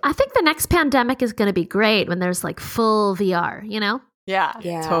into that. I think the next pandemic is going to be great when there's like full VR, you know? Yeah.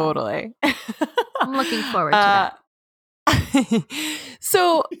 Totally. I'm looking forward to that.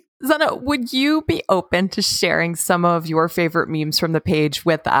 So, Zana, would you be open to sharing some of your favorite memes from the page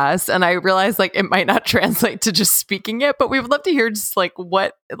with us? And I realize like it might not translate to just speaking it, but we would love to hear just like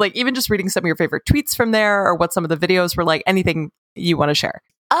what, like even just reading some of your favorite tweets from there or what some of the videos were like, anything you want to share.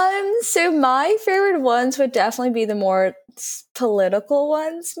 So my favorite ones would definitely be the more political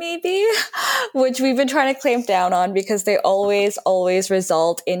ones, maybe, which we've been trying to clamp down on because they always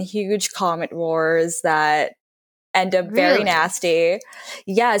result in huge comment wars that end up very nasty.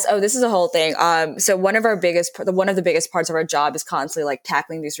 Yes. Oh, this is a whole thing. So one of the biggest parts of our job is constantly like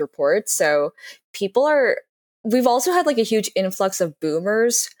tackling these reports. So we've also had like a huge influx of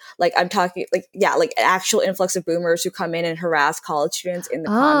boomers. Like I'm talking like an actual influx of boomers who come in and harass college students in the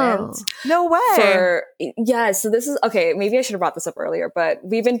comments. No way. So this is okay. Maybe I should have brought this up earlier, but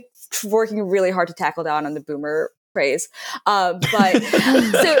we've been working really hard to tackle down on the boomer praise. But so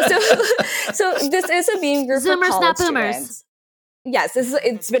this is a meme group Zoomers, for college not boomers. students. Yes,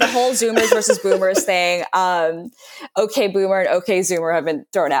 it's been a whole Zoomers versus Boomers thing. Okay Boomer and Okay Zoomer have been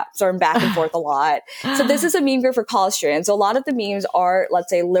thrown back and forth a lot. So this is a meme group for college students. So a lot of the memes are,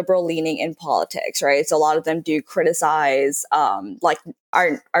 let's say, liberal leaning in politics, right? So a lot of them do criticize like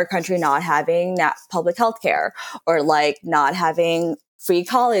our country not having public health care, or like not having free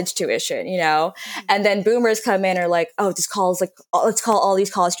college tuition, you know? And then Boomers come in and are like, oh, let's call all these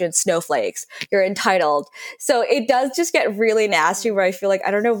college students snowflakes. You're entitled. So it does just get really nasty, where I feel like,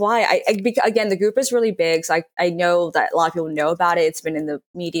 I don't know why. Again, the group is really big. So I know that a lot of people know about it. It's been in the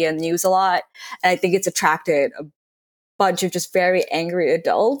media and news a lot. And I think it's attracted a bunch of just very angry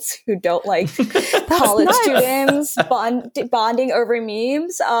adults who don't like college students bonding over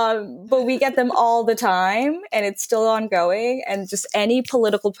memes. But we get them all the time, and it's still ongoing, and just any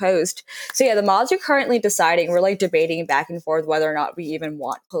political post. So yeah, the mods are currently deciding. We're like debating back and forth whether or not we even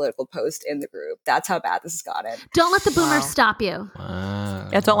want political posts in the group. That's how bad this has gotten. Don't let the boomers stop you.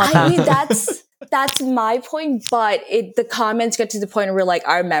 Yeah, don't let them. I mean, that's my point, but the comments get to the point where like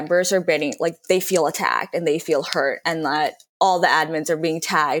our members are getting like, they feel attacked and they feel hurt, and that all the admins are being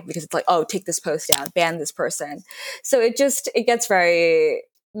tagged because it's like, oh, take this post down, ban this person. So it gets very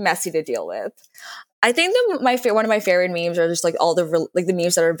messy to deal with. I think one of my favorite memes are just like all the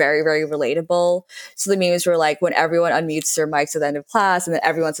memes that are very, very relatable. So the memes were like when everyone unmutes their mics at the end of class and then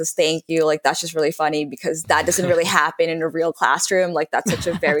everyone says thank you. Like that's just really funny because that doesn't really happen in a real classroom. Like that's such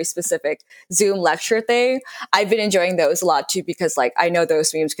a very specific Zoom lecture thing. I've been enjoying those a lot too because like I know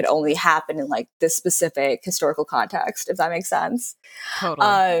those memes could only happen in like this specific historical context, if that makes sense.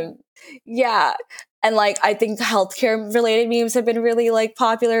 Totally. Yeah. And like I think healthcare related memes have been really like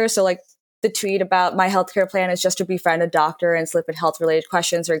popular. So like the tweet about my healthcare plan is just to befriend a doctor and slip in health related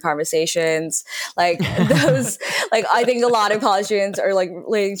questions during conversations. Like those, like I think a lot of college students are like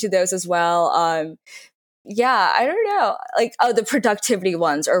relating to those as well. Yeah, I don't know. Like, the productivity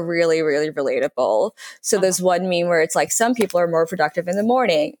ones are really, really relatable. So there's one meme where it's like some people are more productive in the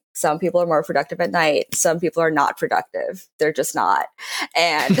morning. Some people are more productive at night. Some people are not productive. They're just not.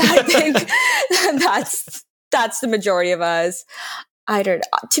 And I think that's the majority of us. I don't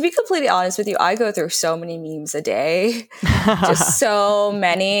know. To be completely honest with you, I go through so many memes a day. Just so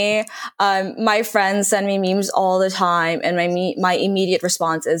many. My friends send me memes all the time, and my immediate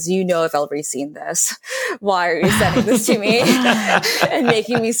response is, you know, I've already seen this. Why are you sending this to me and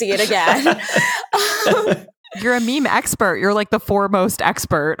making me see it again? You're a meme expert. You're like the foremost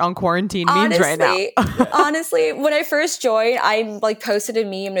expert on quarantine memes right now. Honestly, when I first joined, I like posted a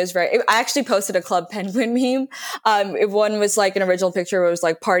meme. And I actually posted a Club Penguin meme. One was like an original picture where it was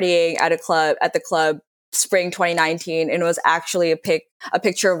like partying at the club spring 2019, and it was actually a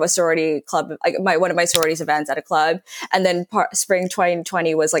picture of a sorority club, like one of my sororities events at a club, and then spring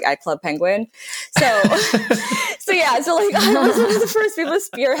 2020 was like at Club Penguin. So yeah, so like I was one of the first people to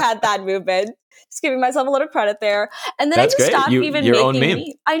spearhead that movement. Just giving myself a little credit there. And then That's I just stopped even making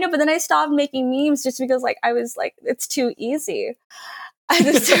memes. I know, but then I stopped making memes just because like I was like, it's too easy.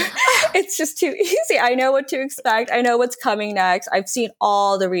 It's just too easy. I know what to expect. I know what's coming next. I've seen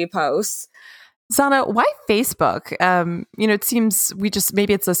all the reposts. Sana, why Facebook? It seems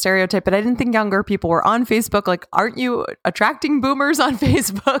maybe it's a stereotype, but I didn't think younger people were on Facebook. Like, aren't you attracting boomers on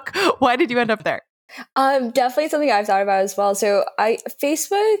Facebook? Why did you end up there? Definitely something I've thought about as well. So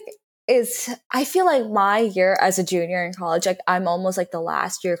Facebook I feel like my year as a junior in college, like I'm almost like the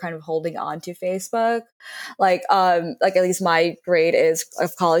last year kind of holding on to Facebook. Like at least my grade is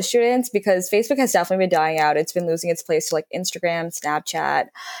of college students, because Facebook has definitely been dying out. It's been losing its place to like Instagram, Snapchat,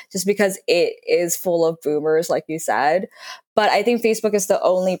 just because it is full of boomers, like you said. But I think Facebook is the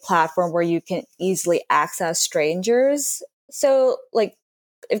only platform where you can easily access strangers. So like,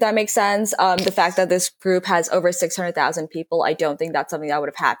 if that makes sense, the fact that this group has over 600,000 people, I don't think that's something that would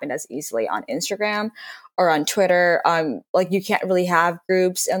have happened as easily on Instagram or on Twitter. Like you can't really have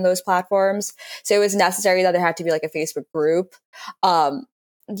groups on those platforms. So it was necessary that there had to be like a Facebook group.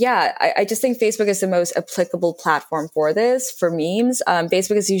 I just think Facebook is the most applicable platform for this, for memes.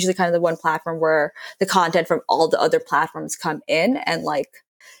 Facebook is usually kind of the one platform where the content from all the other platforms come in and like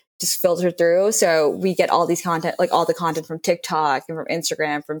just filter through. So we get all these content, like all the content from TikTok and from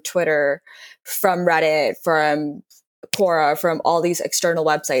Instagram, from Twitter, from Reddit, from Quora, from all these external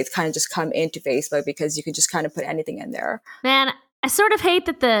websites kind of just come into Facebook because you can just kind of put anything in there. Man, I sort of hate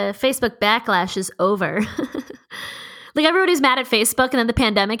that the Facebook backlash is over. Like everybody's mad at Facebook and then the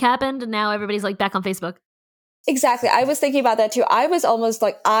pandemic happened and now everybody's like back on Facebook. Exactly. I was thinking about that too. I was almost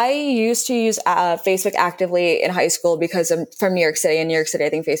like, I used to use Facebook actively in high school because I'm from New York City. In New York City, I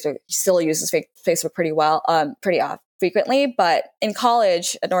think Facebook still uses Facebook pretty well, frequently, but in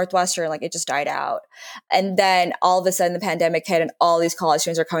college at Northwestern, like it just died out. And then all of a sudden the pandemic hit and all these college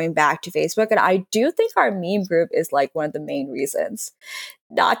students are coming back to Facebook. And I do think our meme group is like one of the main reasons.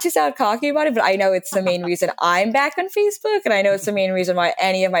 Not to sound cocky about it, but I know it's the main reason I'm back on Facebook. And I know it's the main reason why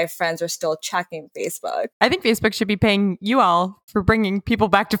any of my friends are still checking Facebook. I think Facebook should be paying you all for bringing people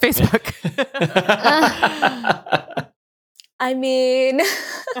back to Facebook. I mean,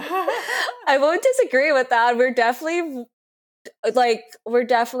 I won't disagree with that. We're definitely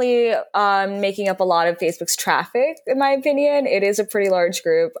making up a lot of Facebook's traffic, in my opinion. It is a pretty large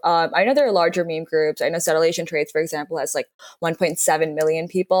group. I know there are larger meme groups. I know Settlation Trades, for example, has like 1.7 million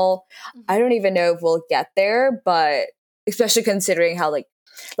people. I don't even know if we'll get there, but especially considering how like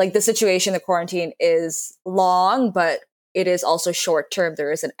the situation, the quarantine is long, but it is also short term.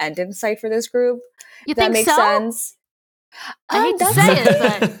 There is an end in sight for this group. You that think makes so? sense. I hate to say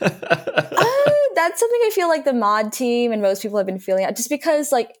it, but That's something I feel like the mod team and most people have been feeling out, just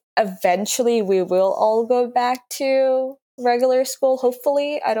because like eventually we will all go back to regular school.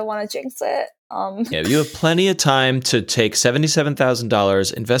 Hopefully, I don't want to jinx it. Yeah, you have plenty of time to take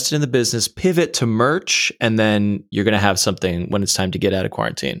 $77,000, invest it in the business, pivot to merch, and then you're going to have something when it's time to get out of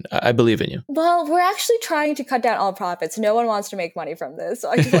quarantine. I believe in you. Well, we're actually trying to cut down all profits. No one wants to make money from this, so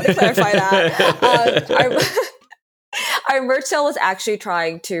I just want to clarify that. Our merch sale was actually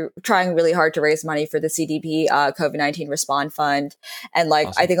trying really hard to raise money for the CDP COVID-19 Respond Fund, and like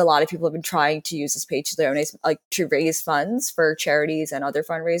awesome. I think a lot of people have been trying to use this page to donate, like to raise funds for charities and other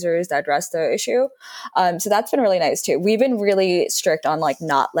fundraisers that address the issue. So that's been really nice too. We've been really strict on like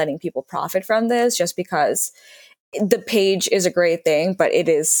not letting people profit from this, just because the page is a great thing, but it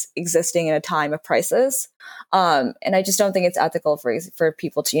is existing in a time of crisis. And I just don't think it's ethical for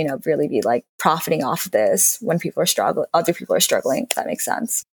people to, really be like profiting off of this when people are struggling, other people are struggling, if that makes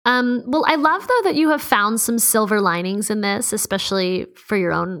sense. Well, I love though that you have found some silver linings in this, especially for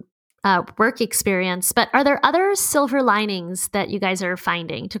your own work experience. But are there other silver linings that you guys are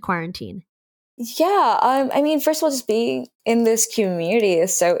finding to quarantine? Yeah, I mean, first of all, just being in this community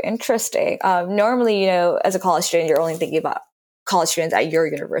is so interesting. Normally, as a college student, you're only thinking about college students at your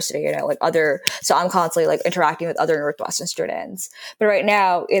university, so I'm constantly like interacting with other Northwestern students. But right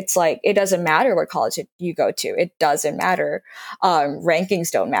now, it's like, it doesn't matter what college you go to. It doesn't matter. Rankings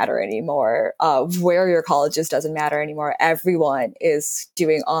don't matter anymore. Where your college is doesn't matter anymore. Everyone is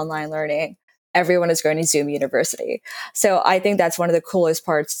doing online learning. Everyone is going to Zoom University. So I think that's one of the coolest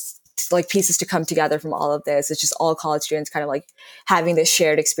parts, like pieces to come together from all of this. It's just all college students kind of like having this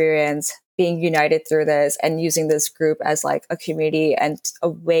shared experience, being united through this, and using this group as like a community and a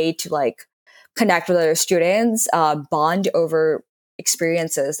way to like connect with other students, bond over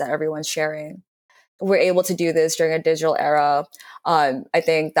experiences that everyone's sharing. We're able to do this during a digital era. I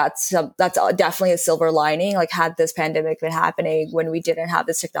think that's definitely a silver lining. Like, had this pandemic been happening when we didn't have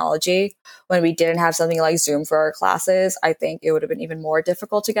this technology, when we didn't have something like Zoom for our classes, I think it would have been even more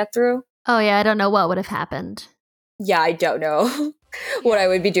difficult to get through. Oh yeah, I don't know what would have happened. Yeah, I don't know what I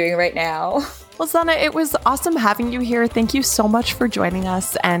would be doing right now. Well, Sana, it was awesome having you here. Thank you so much for joining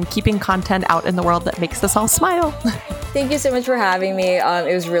us and keeping content out in the world that makes us all smile. Thank you so much for having me.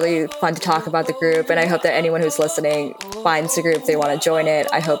 It was really fun to talk about the group, and I hope that anyone who's listening finds the group, they want to join it.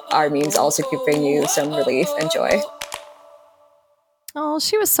 I hope our memes also could bring you some relief and joy. Oh,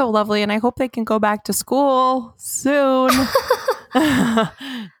 she was so lovely, and I hope they can go back to school soon.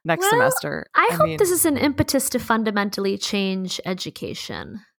 Next semester. I hope this is an impetus to fundamentally change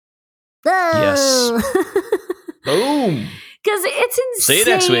education. Yes. Boom. Because it's See you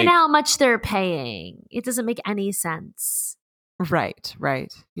next insane week. how much they're paying. It doesn't make any sense. Right.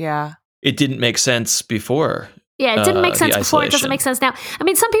 Yeah. It didn't make sense before. Yeah, it didn't make sense before. It isolation. doesn't make sense now. I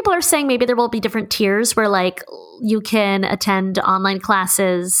mean, some people are saying maybe there will be different tiers where like you can attend online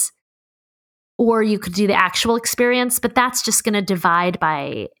classes or you could do the actual experience, but that's just going to divide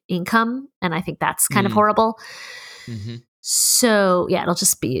by income. And I think that's kind of horrible. Mm-hmm. So yeah,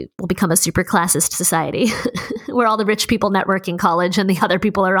 we'll become a super classist society where all the rich people network in college and the other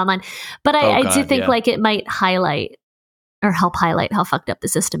people are online. But I do think like it might highlight or help highlight how fucked up the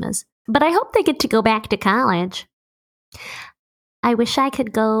system is. But I hope they get to go back to college. I wish I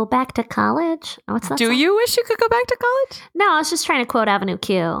could go back to college. What's that? Do you wish you could go back to college? No, I was just trying to quote Avenue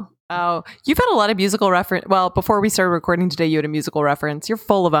Q. Oh, you've had a lot of musical reference. Well, before we started recording today, you had a musical reference. You're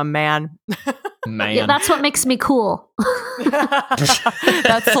full of them, man. Yeah, that's what makes me cool.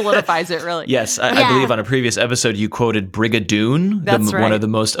 That solidifies it, really. Yes, I believe on a previous episode you quoted Brigadoon, right. One of the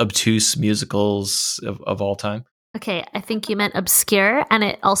most obtuse musicals of all time. Okay, I think you meant obscure, and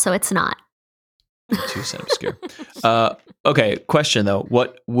it's not. Obtuse and obscure. Okay, question though.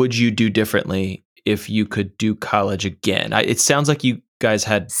 What would you do differently if you could do college again? It sounds like you guys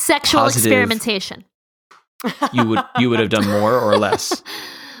had Sexual experimentation. You would have done more or less?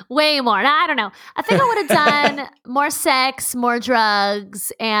 Way more. I don't know. I think I would have done more sex, more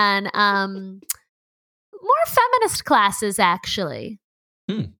drugs, and more feminist classes, actually.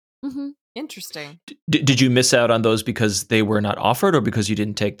 Mm-hmm. Interesting. Did you miss out on those because they were not offered or because you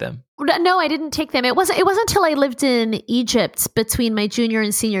didn't take them? No, I didn't take them. It wasn't until I lived in Egypt between my junior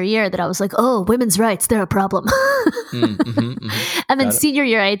and senior year that I was like, oh, women's rights, they're a problem. And then senior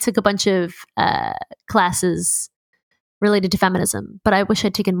year, I took a bunch of classes related to feminism, but I wish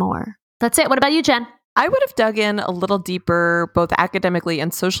I'd taken more. That's it. What about you, Jen? I would have dug in a little deeper, both academically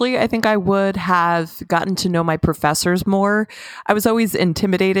and socially. I think I would have gotten to know my professors more. I was always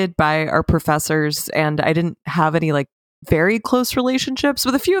intimidated by our professors, and I didn't have any like very close relationships.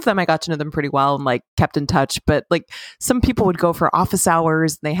 With a few of them, I got to know them pretty well and like kept in touch. But like some people would go for office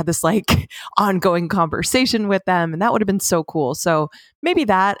hours and they had this like ongoing conversation with them. And that would have been so cool. So maybe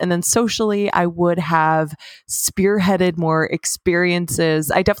that. And then socially, I would have spearheaded more experiences.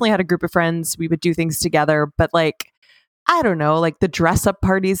 I definitely had a group of friends. We would do things together. But like, I don't know, like the dress up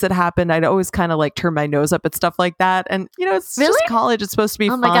parties that happened, I'd always kind of like turn my nose up at stuff like that. And, you know, it's just college. It's supposed to be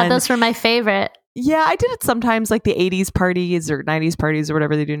fun. Oh my God, those were my favorite. Yeah, I did it sometimes, like the 80s parties or 90s parties or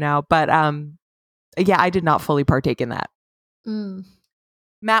whatever they do now. But yeah, I did not fully partake in that.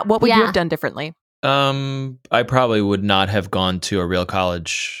 Matt, what would you have done differently? I probably would not have gone to a real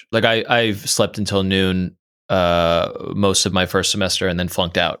college. Like I've slept until noon most of my first semester and then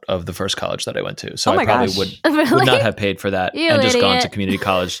flunked out of the first college that I went to. So I probably would not have paid for that and just gone to community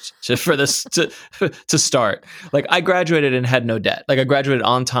college for this to start. Like I graduated and had no debt. Like I graduated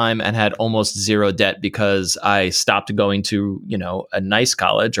on time and had almost zero debt because I stopped going to, you know, a nice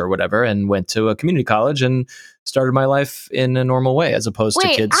college or whatever and went to a community college and started my life in a normal way as opposed to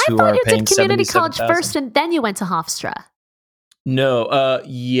kids who are paying $77,000. Did community college first and then you went to Hofstra. No,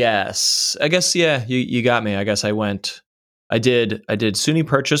 yes. I guess, yeah, you got me. I guess I did SUNY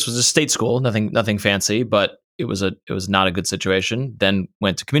Purchase, was a state school, nothing fancy, but it was not a good situation. Then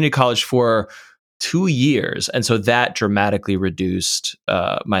went to community college for 2 years. And so that dramatically reduced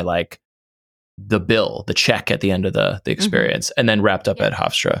my the check at the end of the experience, and then wrapped up at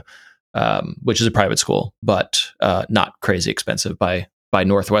Hofstra, which is a private school, but not crazy expensive by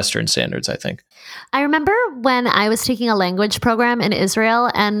Northwestern standards, I think. I remember when I was taking a language program in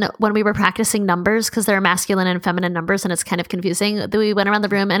Israel, and when we were practicing numbers, because there are masculine and feminine numbers, and it's kind of confusing, we went around the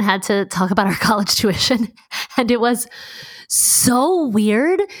room and had to talk about our college tuition. And it was so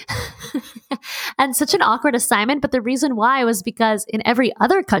weird and such an awkward assignment. But the reason why was because in every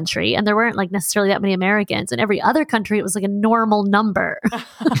other country, and there weren't like necessarily that many Americans, in every other country, it was like a normal number.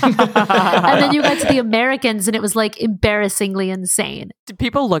 And then you got to the Americans and it was like embarrassingly insane. Did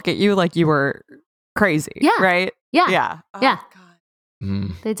people look at you like you were crazy? Yeah. Right? Yeah. Yeah. Yeah.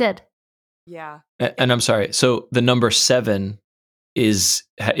 God. They did. Yeah. And I'm sorry. So the number 7 is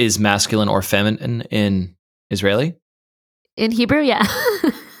masculine or feminine in Israeli? In Hebrew, yeah.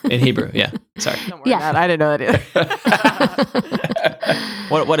 In Hebrew, yeah. Sorry. Don't worry, Matt. I didn't know that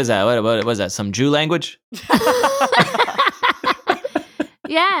either. What is that? What is that? Some Jew language?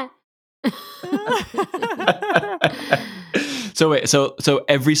 Yeah. So wait, so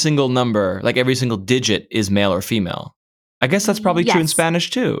every single number, like every single digit, is male or female. I guess that's probably true in Spanish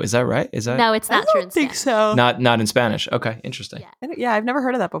too. Is that right? Is that? No, it's not true in Spanish. I think so. Not in Spanish. Okay, interesting. Yeah, I've never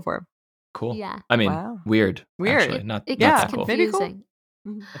heard of that before. Cool. Yeah. I mean, weird. Actually. It gets cool. confusing.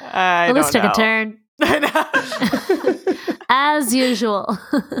 I Let's take know. a turn. As usual.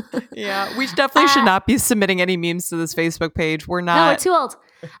 Yeah, we definitely should not be submitting any memes to this Facebook page. We're not. No, we're too old.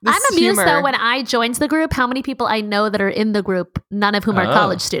 I'm amused though when I joined the group, how many people I know that are in the group, none of whom are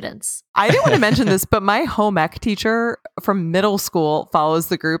college students. I didn't want to mention this, but my home ec teacher from middle school follows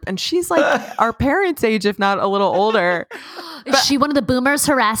the group, and she's like our parents' age, if not a little older. Is she one of the boomers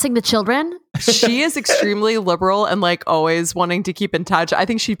harassing the children? She is extremely liberal and like always wanting to keep in touch. I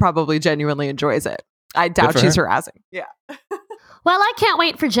think she probably genuinely enjoys it. I doubt she's harassing. Yeah. Well, I can't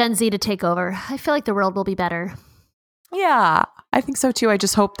wait for Gen Z to take over. I feel like the world will be better. Yeah, I think so too. I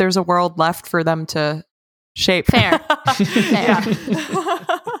just hope there's a world left for them to shape. Fair. Fair.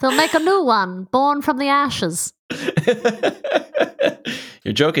 They'll make a new one, born from the ashes.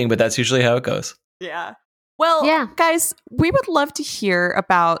 You're joking, but that's usually how it goes. Yeah. Well, guys, we would love to hear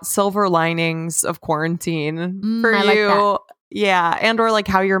about silver linings of quarantine for I you. like that. Yeah. And or like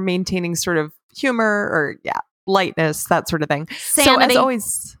how you're maintaining sort of humor or lightness, that sort of thing. Sanity. So as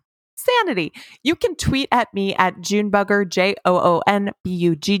always, sanity. You can tweet at me at Junebugger,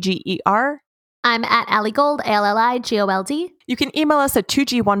 JOONBUGGER. I'm at Allie Gold, ALLIGOLD. You can email us at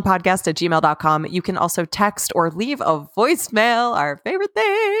 2g1podcast@gmail.com. You can also text or leave a voicemail, our favorite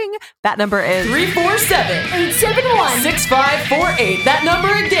thing. That number is 347-871-6548. That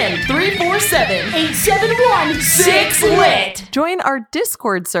number again, 347-871-6LIT. Join our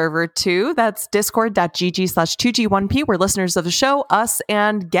Discord server too. That's discord.gg/2g1p, where listeners of the show, us,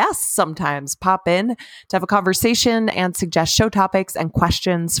 and guests sometimes pop in to have a conversation and suggest show topics and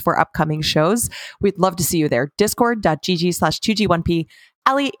questions for upcoming shows. We'd love to see you there. Discord.gg/2g1p.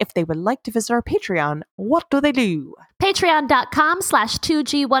 Allie, if they would like to visit our Patreon, what do they do?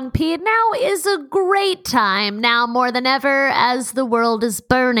 Patreon.com/2g1p. Now is a great time, now more than ever, as the world is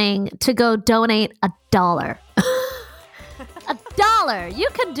burning, to go donate $1. $1. You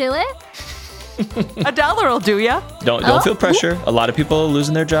can do it. $1 will do ya. Don't feel pressure. A lot of people are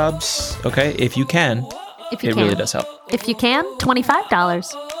losing their jobs. Okay, if you can, it really does help. If you can,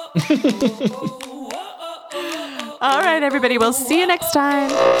 $25. All right, everybody. We'll see you next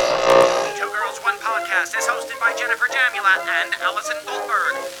time. Two Girls, One Podcast is hosted by Jennifer Jamula and Allison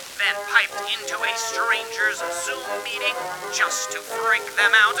Goldberg. Then piped into a stranger's Zoom meeting just to freak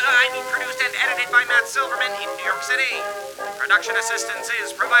them out. Produced and edited by Matt Silverman in New York City. Production assistance is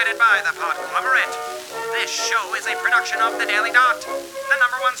provided by the Podglomerate. This show is a production of The Daily Dot, the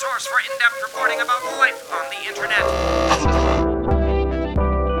 #1 source for in-depth reporting about life on the internet.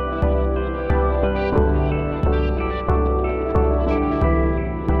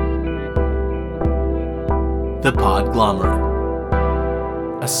 The Podglomerate.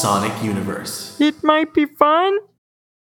 A sonic universe. It might be fun.